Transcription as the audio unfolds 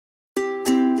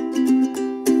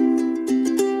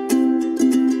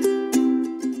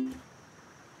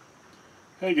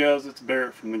Hey guys, it's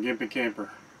Barrett from the Gimpy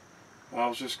Camper. I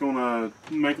was just going to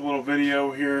make a little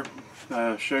video here,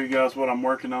 show you guys what I'm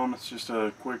working on. It's just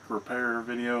a quick repair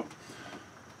video.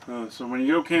 So when you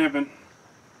go camping,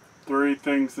 3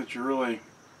 things that you really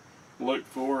look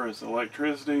for is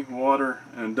electricity, water,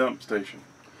 and dump station.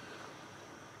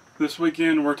 This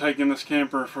weekend we're taking this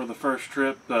camper for the first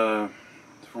trip for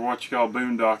what you call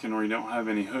boondocking, where you don't have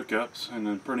any hookups, and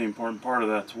a pretty important part of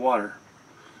that's water.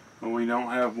 When we don't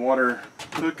have water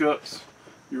hookups,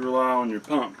 you rely on your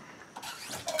pump.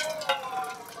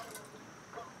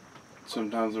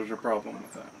 Sometimes there's a problem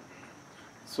with that.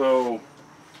 So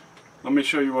let me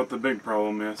show you what the big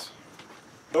problem is.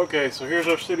 Okay, so here's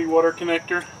our city water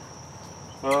connector.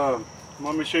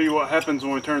 Let me show you what happens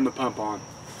when we turn the pump on.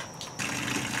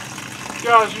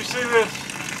 Guys, you see this?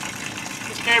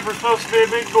 This camper's supposed to be a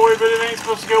big boy, but it ain't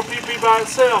supposed to go pee-pee by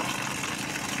itself.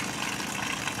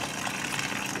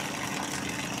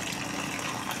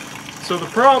 So the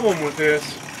problem with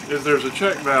this is there's a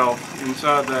check valve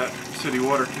inside that city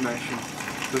water connection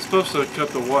that's supposed to cut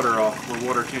the water off where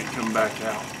water can't come back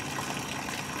out.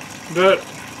 But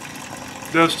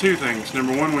it does 2 things.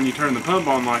 Number 1, when you turn the pump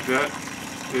on like that,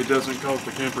 it doesn't cause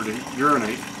the camper to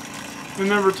urinate. And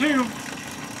number 2,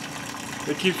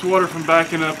 it keeps water from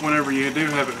backing up whenever you do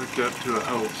have it hooked up to a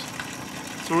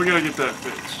hose. So we got to get that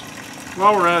fixed.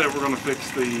 While we're at it, we're going to fix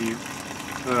the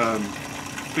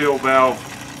fill valve,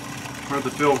 or the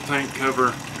fill tank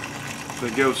cover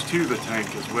that goes to the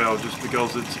tank as well, just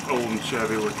because it's old and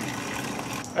shabby looking.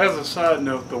 As a side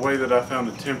note, the way that I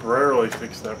found to temporarily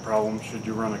fix that problem, should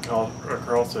you run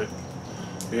across it,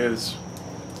 is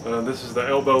this is the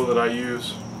elbow that I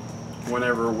use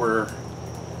whenever we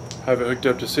have it hooked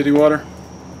up to city water.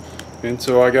 And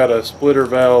so I got a splitter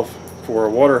valve for a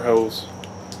water hose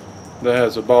that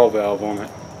has a ball valve on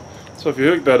it. So if you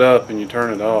hook that up and you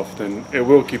turn it off, then it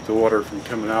will keep the water from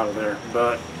coming out of there.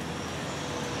 But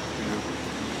you know,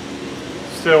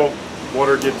 still,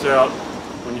 water gets out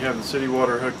when you have the city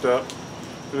water hooked up,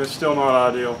 and it's still not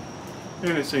ideal,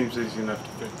 and it seems easy enough to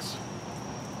fix.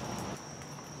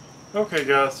 Okay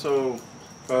guys, so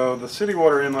the city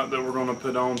water inlet that we're going to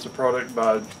put on is a product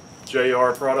by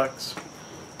JR Products.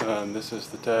 This is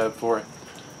the tab for it.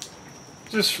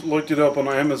 Just looked it up on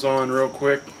Amazon real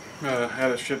quick. Had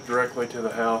it shipped directly to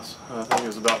the house. I think it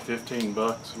was about 15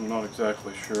 bucks. I'm not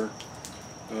exactly sure.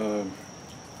 You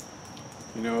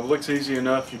know, it looks easy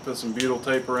enough. You put some butyl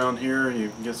tape around here. You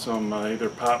can get some either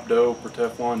pipe dope or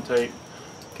Teflon tape.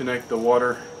 Connect the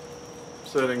water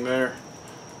setting there.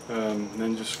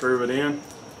 Then just screw it in. And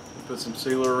put some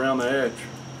sealer around the edge.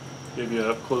 Give you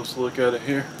an up close look at it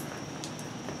here.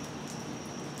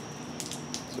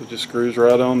 So it just screws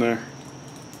right on there.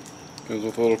 Goes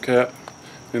with a little cap.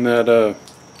 And that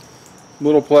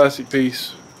little plastic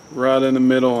piece right in the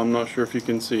middle, I'm not sure if you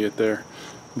can see it there,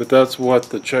 but that's what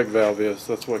the check valve is.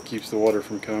 That's what keeps the water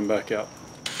from coming back out.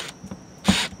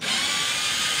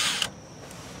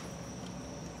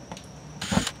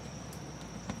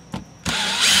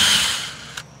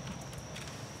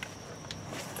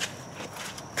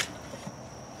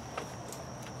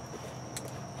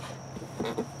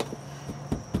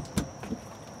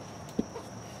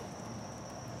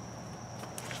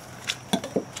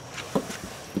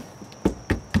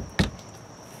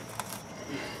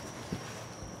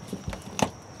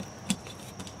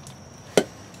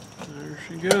 There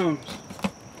she goes.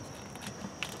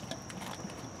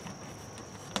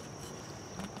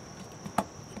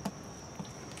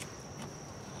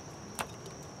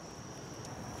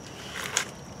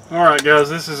 Alright guys,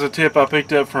 this is a tip I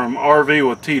picked up from RV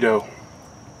with Tito.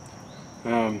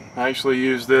 I actually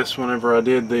used this whenever I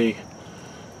did the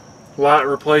light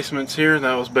replacements here.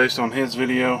 That was based on his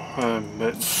video.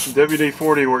 But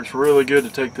WD-40 works really good to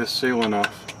take this sealant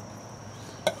off.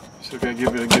 Still gotta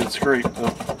give it a good scrape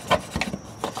though.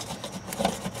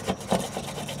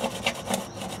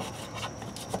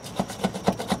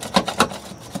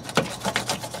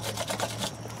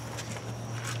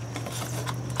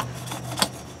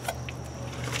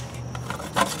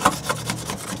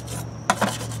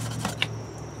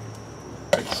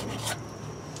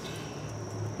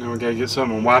 Now we gotta get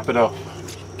something and wipe it off.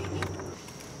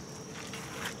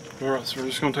 Alright, so we're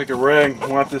just gonna take a rag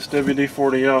and wipe this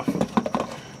WD-40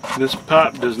 off. This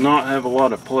pipe does not have a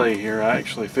lot of play here. I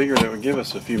actually figured it would give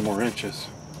us a few more inches.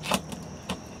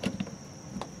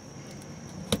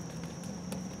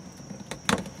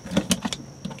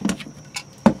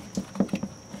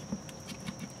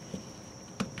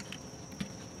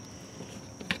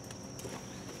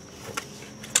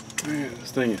 Man,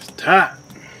 this thing is tight.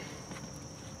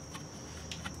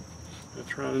 I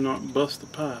try to not bust the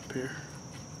pipe here.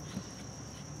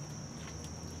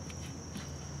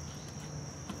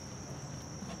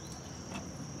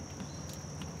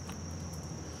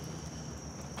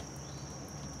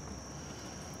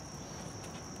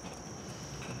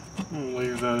 I'm gonna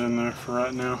leave that in there for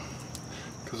right now,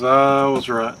 because I was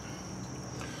right.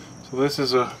 So this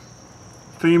is a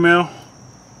female,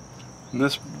 and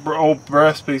this old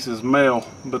brass piece is male,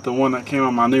 but the one that came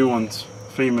on my new one's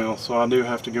female, so I do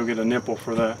have to go get a nipple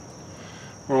for that.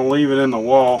 We're gonna leave it in the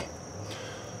wall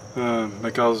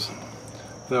because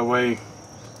that way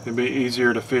it'd be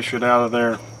easier to fish it out of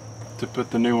there to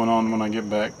put the new one on when I get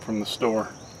back from the store.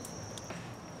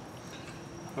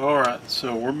 Alright,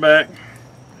 so we're back.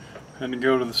 Had to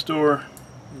go to the store,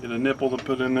 get a nipple to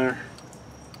put in there.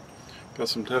 Got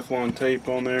some Teflon tape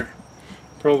on there.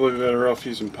 Probably better off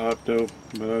using pipe dope,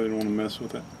 but I didn't want to mess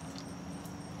with it.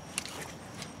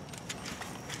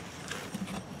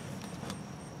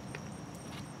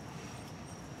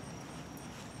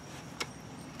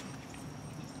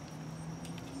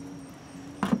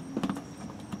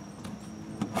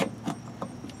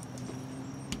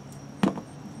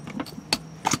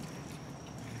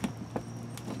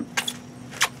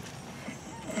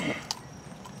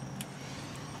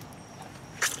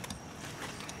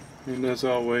 And as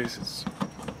always, it's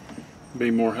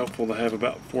be more helpful to have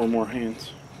about 4 more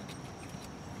hands.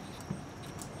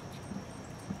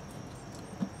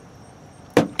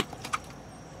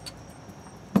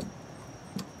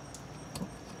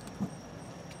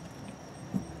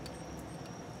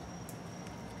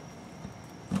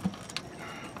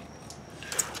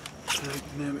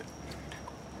 Damn it.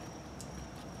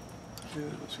 Yeah,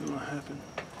 that's going to happen.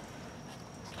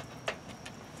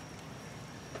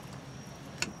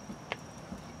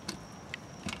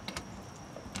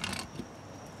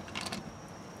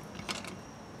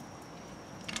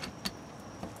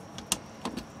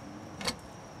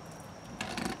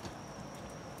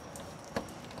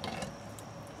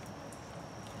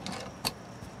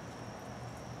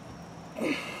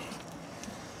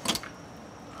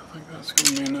 I think that's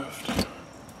going to be enough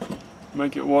to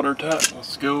make it watertight.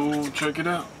 Let's go check it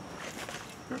out.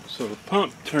 Right, so the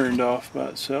pump turned off by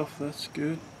itself. That's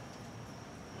good.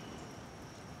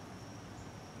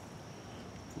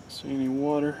 Don't see any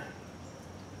water.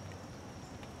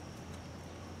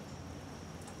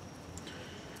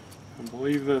 I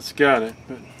believe that's got it,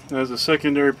 but as a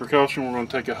secondary precaution, we're going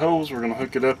to take a hose, we're going to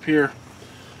hook it up here,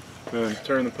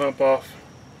 turn the pump off,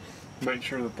 make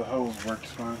sure that the hose works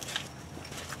fine.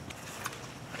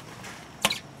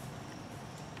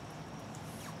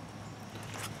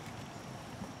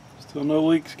 Still no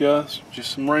leaks, guys,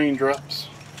 just some raindrops.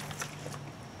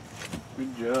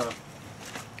 Good job.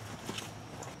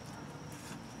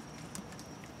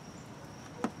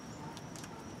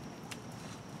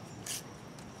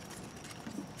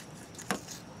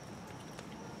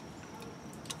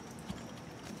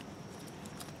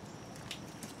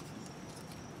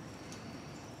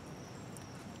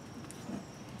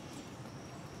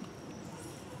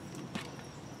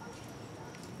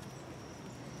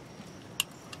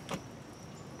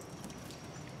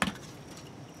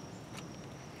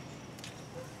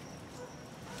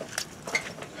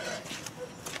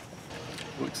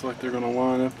 Looks like they're going to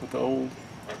line up with the old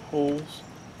holes.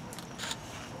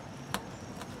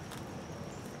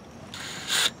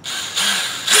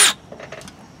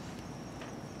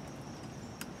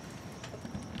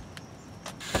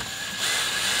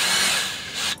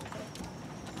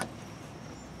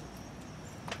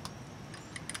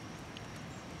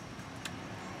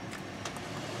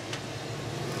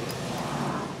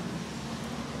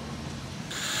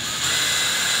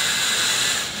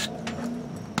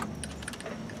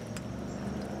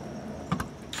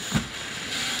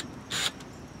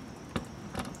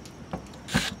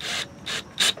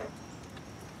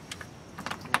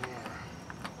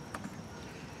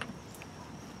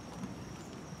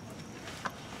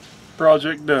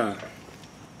 Project done.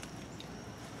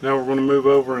 Now we're going to move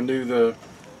over and do the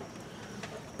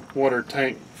water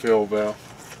tank fill valve.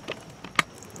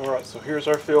 Alright, so here's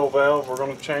our fill valve. We're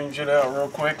going to change it out real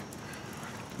quick.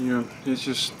 You know, it's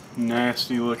just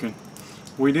nasty looking.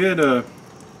 We did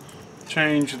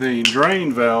change the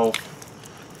drain valve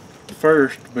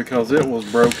first because it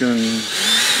was broken and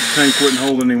the tank wouldn't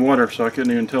hold any water, so I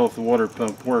couldn't even tell if the water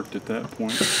pump worked at that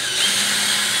point.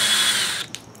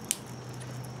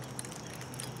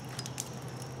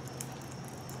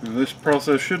 Now this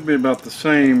process should be about the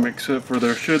same, except for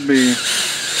there should be,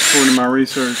 according to my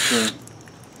research, a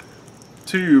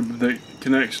tube that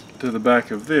connects to the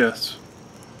back of this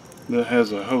that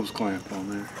has a hose clamp on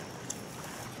there.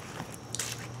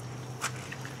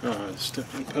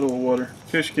 Stepping in a puddle of water.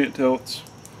 Fish can't tell it's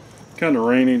kind of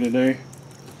rainy today.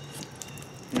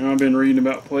 You know, I've been reading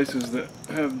about places that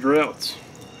have droughts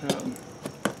out in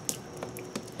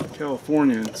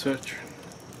California and such.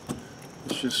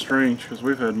 It's just strange because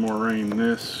we've had more rain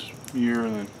this year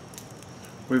than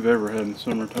we've ever had in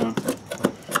summertime.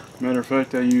 Matter of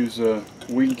fact, I use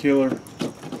weed killer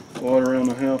all around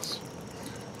the house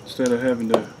instead of having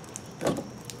to,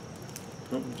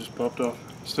 oh, it just popped off.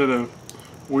 Instead of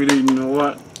weed eating a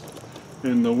lot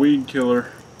in the weed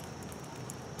killer,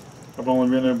 I've only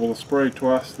been able to spray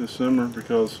twice this summer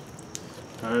because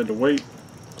I had to wait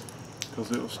because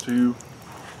it was too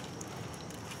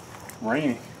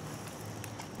rainy.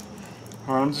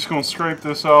 Alright, I'm just going to scrape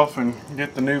this off and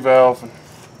get the new valve and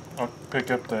I'll pick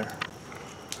up there.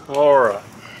 Alright,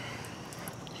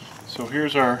 so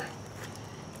here's our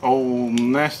old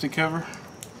nasty cover.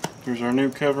 Here's our new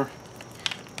cover.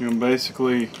 You know,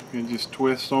 basically it just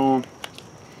twists on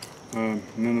and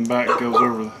then the back goes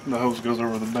over, the hose goes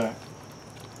over the back.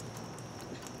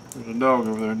 There's a dog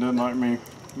over there, doesn't like me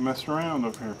messing around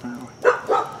up here apparently.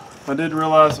 I did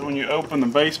realize that when you open the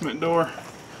basement door,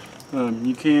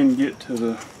 you can get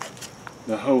to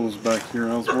the hose back here.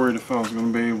 I was worried if I was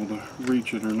going to be able to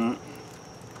reach it or not.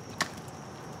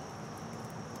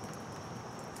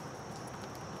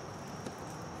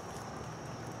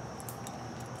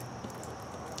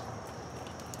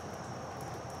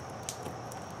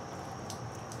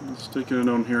 I'm sticking it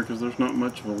on here because there's not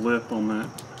much of a lip on that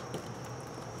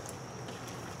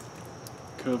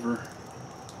cover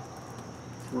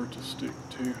for it to stick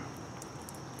to.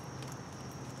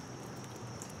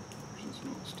 It's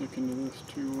not sticking to this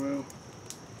too well.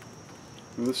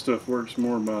 Now this stuff works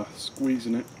more by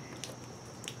squeezing it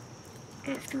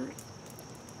after it.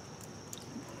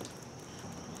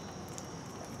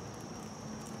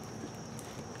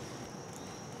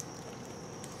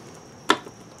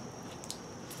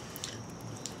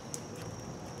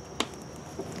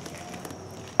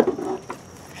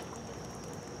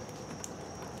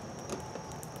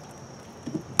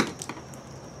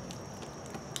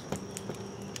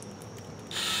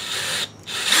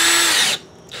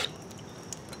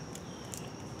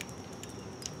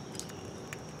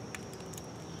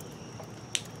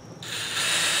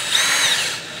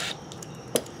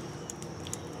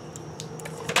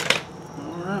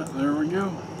 There we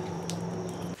go.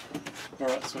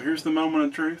 Alright, so here's the moment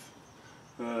of truth.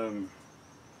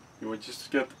 We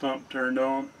just got the pump turned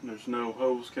on. There's no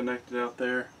hose connected out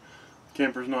there. The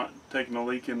camper's not taking a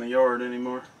leak in the yard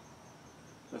anymore.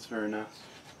 That's very nice.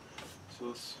 So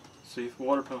let's see if the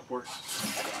water pump works.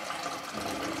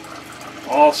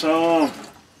 Awesome!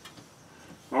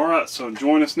 Alright, so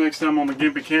join us next time on the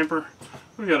Gimpy Camper.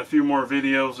 We've got a few more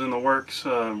videos in the works.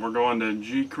 We're going to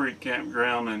G Creek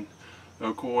Campground in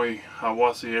Ocoee,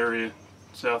 Hiwassee area,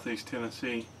 southeast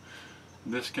Tennessee,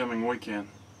 this coming weekend.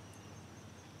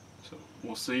 So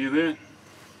we'll see you then.